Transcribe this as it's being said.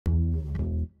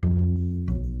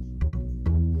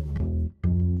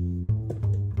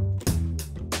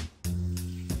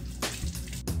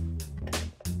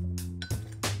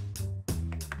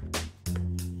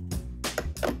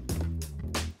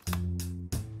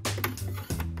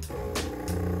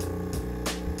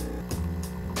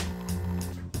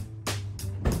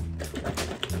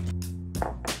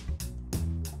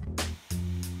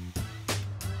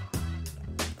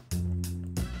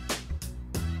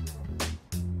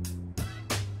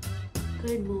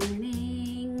Good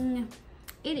morning.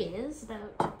 It is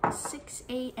about 6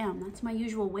 a.m. That's my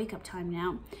usual wake up time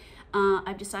now.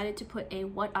 I've decided to put a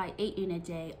what I ate in a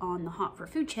day on the Hot for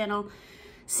Food channel,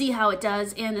 see how it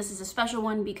does. And this is a special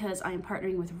one because I am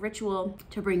partnering with Ritual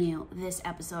to bring you this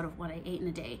episode of what I ate in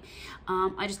a day.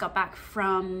 I just got back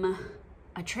from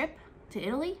a trip to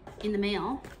Italy. In the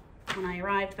mail, when I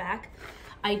arrived back,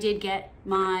 I did get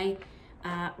my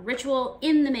Ritual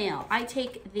in the mail. I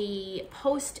take the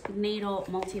postnatal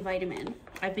multivitamin.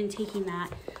 I've been taking that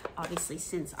obviously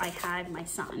since I had my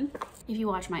son. If you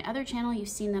watch my other channel, you've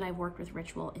seen that I've worked with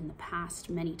Ritual in the past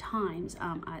many times.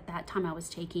 At that time I was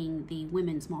taking the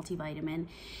women's multivitamin,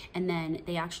 and then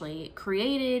they actually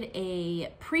created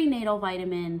a prenatal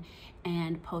vitamin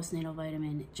and postnatal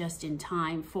vitamin just in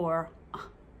time for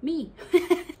me.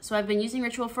 So I've been using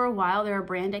Ritual for a while. They're a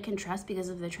brand I can trust because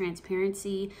of the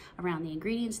transparency around the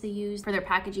ingredients they use. For their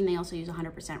packaging, they also use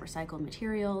 100% recycled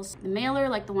materials. The mailer,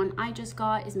 like the one I just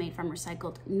got, is made from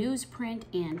recycled newsprint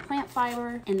and plant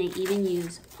fiber, and they even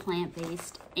use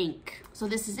plant-based ink. So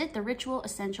this is it, the Ritual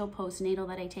Essential Postnatal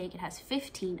that I take. It has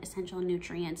 15 essential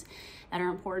nutrients that are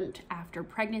important after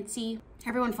pregnancy.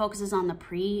 Everyone focuses on the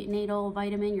prenatal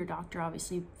vitamin. Your doctor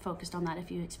obviously focused on that if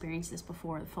you experienced this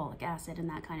before, the folic acid and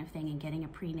that kind of thing, and getting a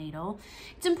prenatal.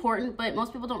 It's important, but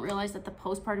most people don't realize that the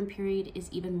postpartum period is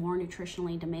even more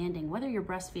nutritionally demanding, whether you're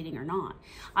breastfeeding or not.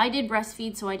 I did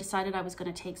breastfeed, so I decided I was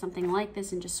gonna take something like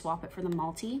this and just swap it for the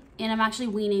multi. And I'm actually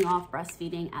weaning off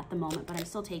breastfeeding at the moment, but I'm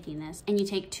still taking this. And you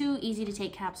take 2 easy to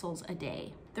take capsules a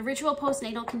day. The Ritual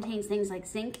Postnatal contains things like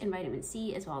zinc and vitamin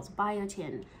C, as well as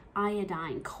biotin,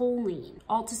 iodine, choline,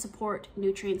 all to support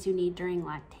nutrients you need during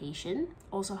lactation.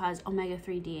 Also has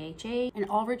omega-3 DHA, and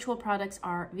all Ritual products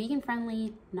are vegan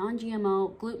friendly,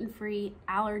 non-GMO, gluten-free,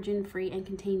 allergen-free, and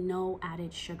contain no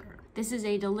added sugar. This is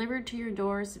a delivered to your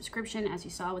door subscription, as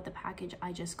you saw with the package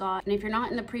I just got. And if you're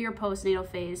not in the pre or postnatal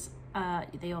phase,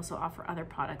 they also offer other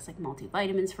products like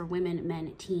multivitamins for women,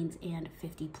 men, teens, and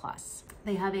 50+.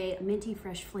 They have a minty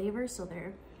fresh flavor, so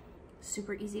they're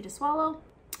super easy to swallow.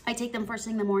 I take them first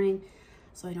thing in the morning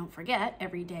so I don't forget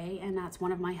every day, and that's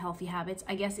one of my healthy habits,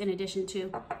 I guess, in addition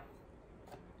to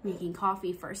making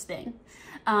coffee first thing.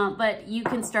 But you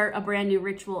can start a brand new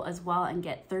Ritual as well and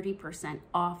get 30%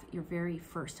 off your very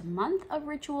first month of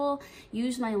Ritual.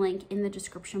 Use my link in the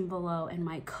description below and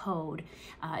my code.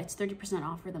 It's 30%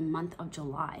 off for the month of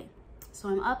July. So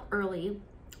I'm up early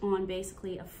on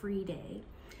basically a free day.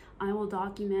 I will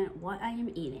document what I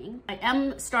am eating. I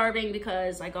am starving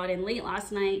because I got in late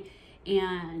last night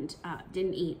and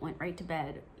didn't eat, went right to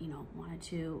bed, you know, wanted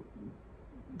to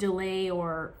delay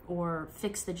or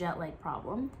fix the jet lag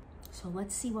problem. So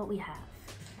let's see what we have.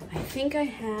 I think I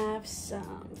have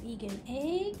some vegan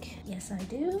egg. Yes, I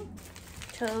do.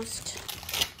 Toast.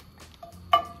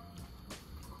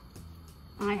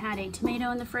 I had a tomato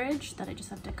in the fridge that I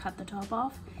just have to cut the top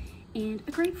off, and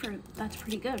a grapefruit. That's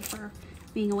pretty good for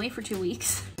being away for 2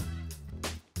 weeks.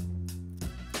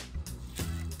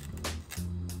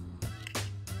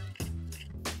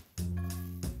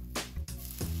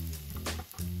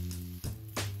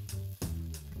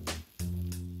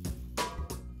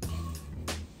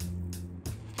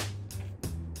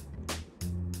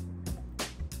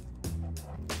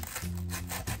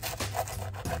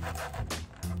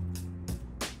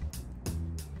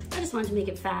 I just wanted to make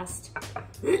it fast,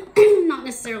 not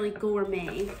necessarily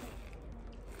gourmet.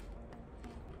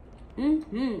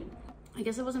 I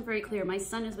guess it wasn't very clear. My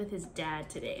son is with his dad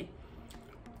today,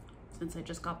 since I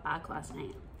just got back last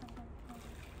night.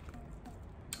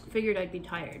 Figured I'd be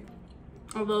tired.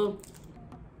 Although,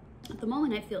 at the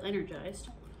moment I feel energized,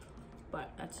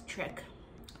 but that's a trick.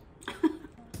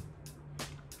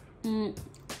 I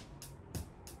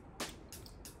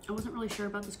wasn't really sure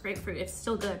about this grapefruit. It's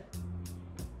still good.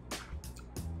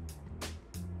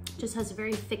 Just has a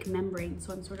very thick membrane,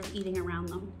 so I'm sort of eating around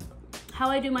them. How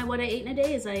I do my what I ate in a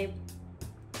day is I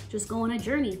just go on a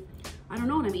journey. I don't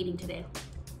know what I'm eating today.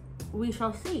 We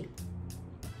shall see.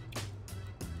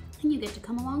 And you get to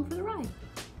come along for the ride.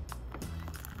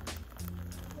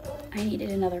 I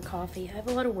needed another coffee. I have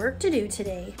a lot of work to do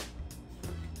today.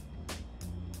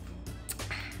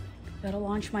 Gotta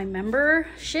launch my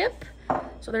membership.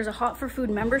 So there's a Hot for Food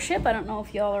membership. I don't know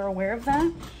if y'all are aware of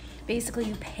that. Basically,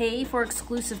 you pay for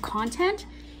exclusive content,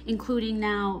 including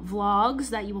now vlogs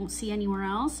that you won't see anywhere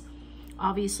else,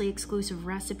 obviously exclusive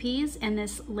recipes, and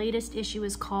this latest issue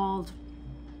is called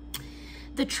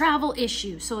the Travel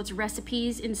Issue. So it's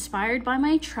recipes inspired by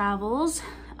my travels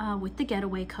with the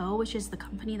Getaway Co., which is the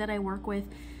company that I work with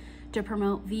to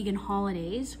promote vegan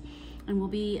holidays. and we'll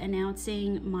be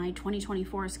announcing my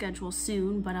 2024 schedule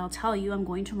soon, but I'll tell you, I'm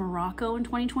going to Morocco in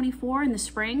 2024 in the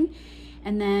spring,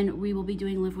 and then we will be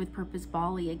doing Live with Purpose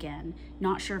Bali again.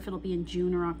 Not sure if it'll be in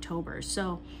June or October.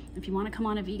 So if you want to come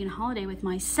on a vegan holiday with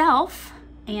myself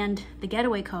and the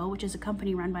Getaway Co., which is a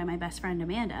company run by my best friend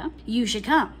Amanda, you should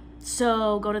come.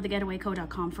 So go to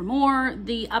thegetawayco.com for more.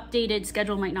 The updated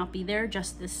schedule might not be there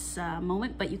just this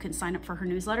moment, but you can sign up for her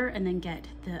newsletter and then get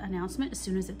the announcement as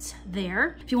soon as it's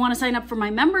there. If you want to sign up for my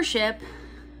membership,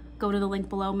 go to the link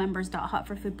below,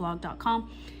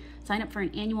 members.hotforfoodblog.com. Sign up for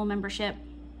an annual membership.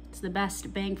 It's the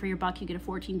best bang for your buck. You get a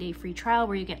 14-day free trial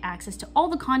where you get access to all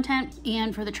the content.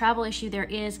 And for the travel issue, there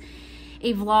is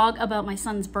a vlog about my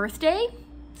son's birthday.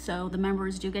 So the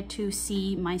members do get to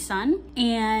see my son.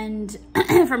 And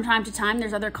from time to time,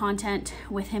 there's other content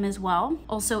with him as well.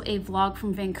 Also a vlog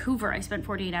from Vancouver. I spent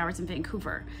 48 hours in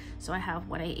Vancouver. So I have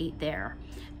what I ate there.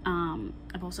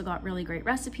 I've also got really great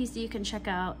recipes that you can check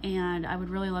out. And I would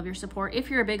really love your support.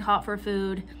 If you're a big hot for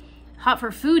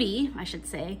foodie, I should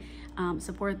say,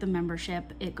 support the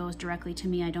membership. It goes directly to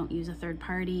me. I don't use a third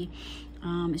party.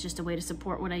 It's just a way to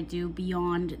support what I do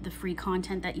beyond the free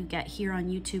content that you get here on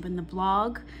YouTube and the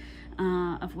blog,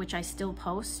 of which I still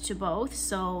post to both.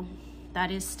 So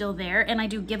that is still there. And I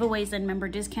do giveaways and member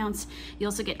discounts. You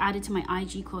also get added to my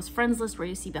IG close friends list where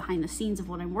you see behind the scenes of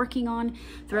what I'm working on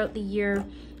throughout the year.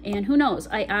 And who knows,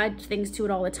 I add things to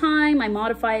it all the time. I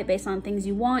modify it based on things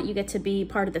you want. You get to be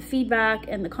part of the feedback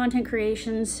and the content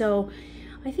creation. So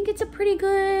I think it's a pretty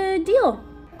good deal.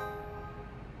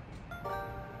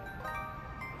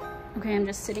 Okay, I'm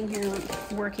just sitting here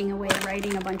working away,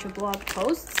 writing a bunch of blog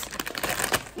posts,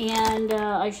 and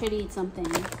I should eat something.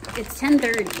 It's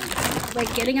 10:30.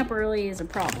 Like, getting up early is a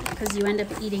problem because you end up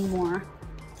eating more,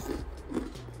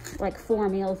 like 4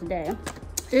 meals a day.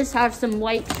 Just have some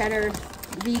white cheddar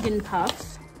vegan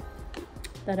puffs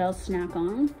that I'll snack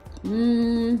on.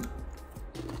 I'm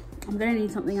gonna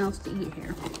need something else to eat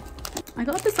here. I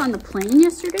got this on the plane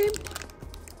yesterday.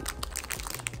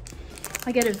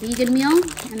 I get a vegan meal,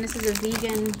 and this is a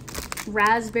vegan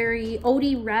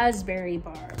oaty raspberry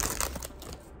bar.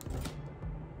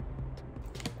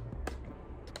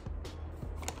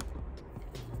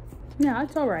 Yeah,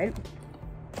 it's all right.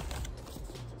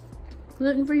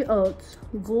 Gluten-free oats,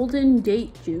 golden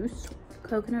date juice,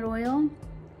 coconut oil,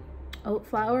 oat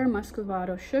flour,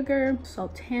 muscovado sugar,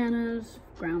 sultanas,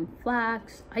 ground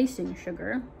flax, icing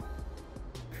sugar,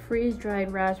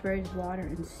 freeze-dried raspberries, water,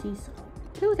 and sea salt.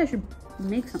 I feel like I should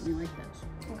make something like this.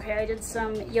 Okay, I did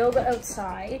some yoga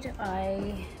outside.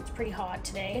 It's pretty hot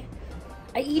today.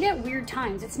 I eat at weird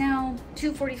times. It's now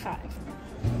 2:45.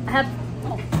 I have,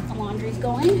 the laundry's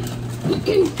going.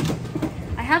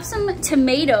 I have some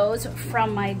tomatoes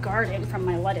from my garden, from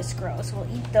my lettuce grow, so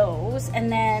we'll eat those.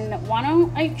 And then why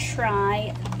don't I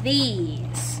try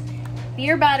these?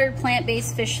 Beer battered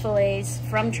plant-based fish fillets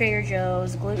from Trader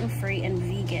Joe's, gluten-free and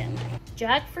vegan.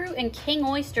 Jackfruit and king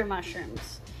oyster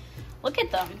mushrooms. Look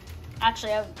at them.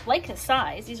 Actually, I like the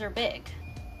size. These are big.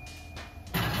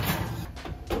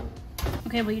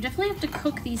 Okay, well, you definitely have to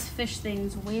cook these fish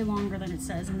things way longer than it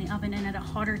says in the oven and at a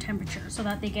hotter temperature so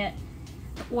that they get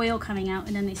the oil coming out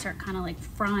and then they start kind of like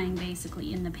frying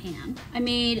basically in the pan. I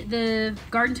made the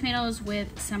garden tomatoes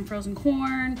with some frozen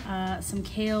corn, some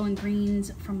kale and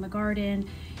greens from the garden,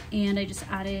 and I just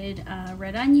added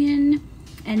red onion.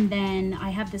 And then I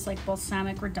have this like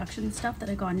balsamic reduction stuff that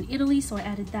I got in Italy, so I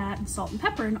added that and salt and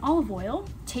pepper and olive oil.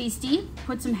 Tasty.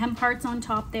 Put some hemp hearts on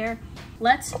top there.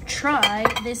 Let's try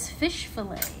this fish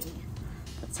fillet.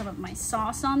 Put some of my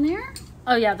sauce on there.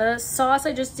 Oh yeah, the sauce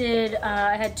I just did,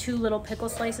 I had 2 little pickle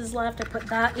slices left. I put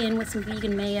that in with some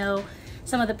vegan mayo,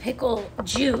 some of the pickle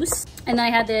juice. And then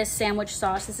I had this sandwich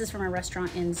sauce. This is from a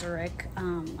restaurant in Zurich.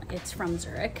 It's from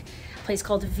Zurich, a place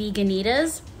called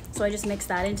Veganitas. So I just mix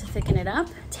that in to thicken it up.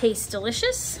 Tastes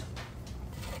delicious.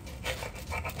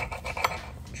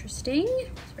 Interesting.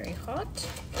 It's very hot.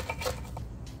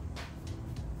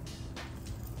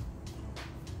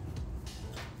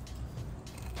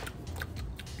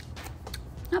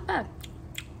 Not bad.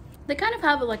 They kind of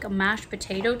have like a mashed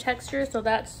potato texture, so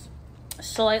that's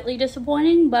slightly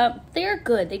disappointing, but they're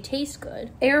good. They taste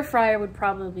good. Air fryer would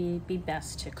probably be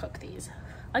best to cook these.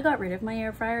 I got rid of my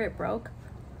air fryer, it broke.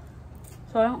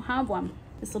 So I don't have one.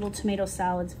 This little tomato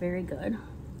salad's very good.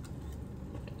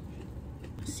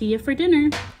 See you for dinner.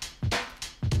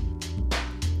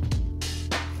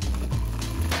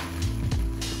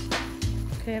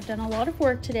 Okay, I've done a lot of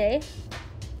work today.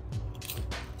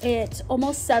 It's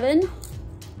almost 7.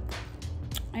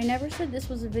 I never said this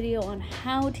was a video on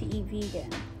how to eat vegan.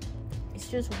 It's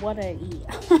just what I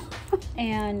eat.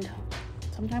 And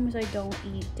sometimes I don't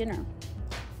eat dinner.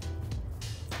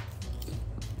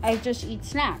 I just eat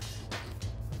snacks.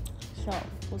 So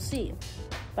we'll see.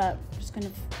 But I'm just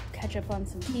gonna catch up on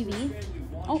some TV.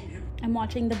 Oh, I'm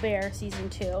watching The Bear season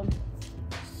 2.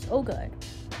 So good.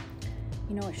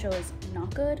 You know what show is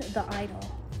not good? The Idol.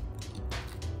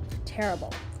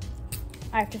 Terrible.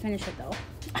 I have to finish it though.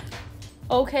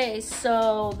 Okay,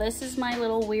 so this is my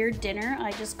little weird dinner.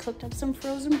 I just cooked up some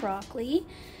frozen broccoli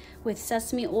with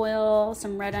sesame oil,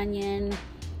 some red onion,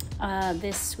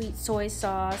 this sweet soy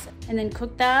sauce, and then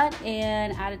cooked that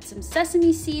and added some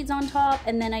sesame seeds on top.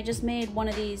 And then I just made one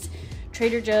of these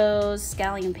Trader Joe's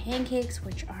scallion pancakes,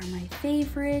 which are my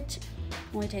favorite.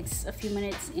 Only takes a few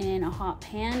minutes in a hot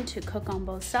pan to cook on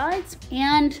both sides.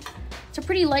 And it's a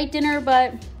pretty light dinner,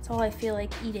 but it's all I feel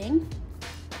like eating.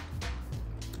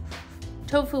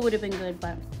 Tofu would have been good,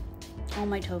 but all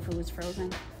my tofu was frozen.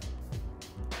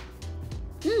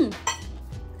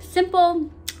 Simple,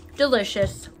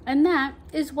 delicious. And that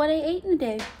is what I ate in a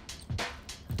day.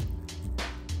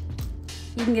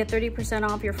 You can get 30%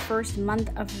 off your first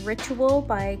month of Ritual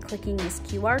by clicking this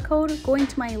QR code, going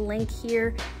to my link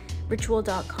here,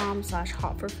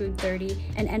 ritual.com/hotforfood30,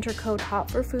 and enter code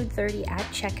hotforfood30 at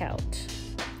checkout.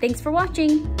 Thanks for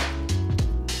watching.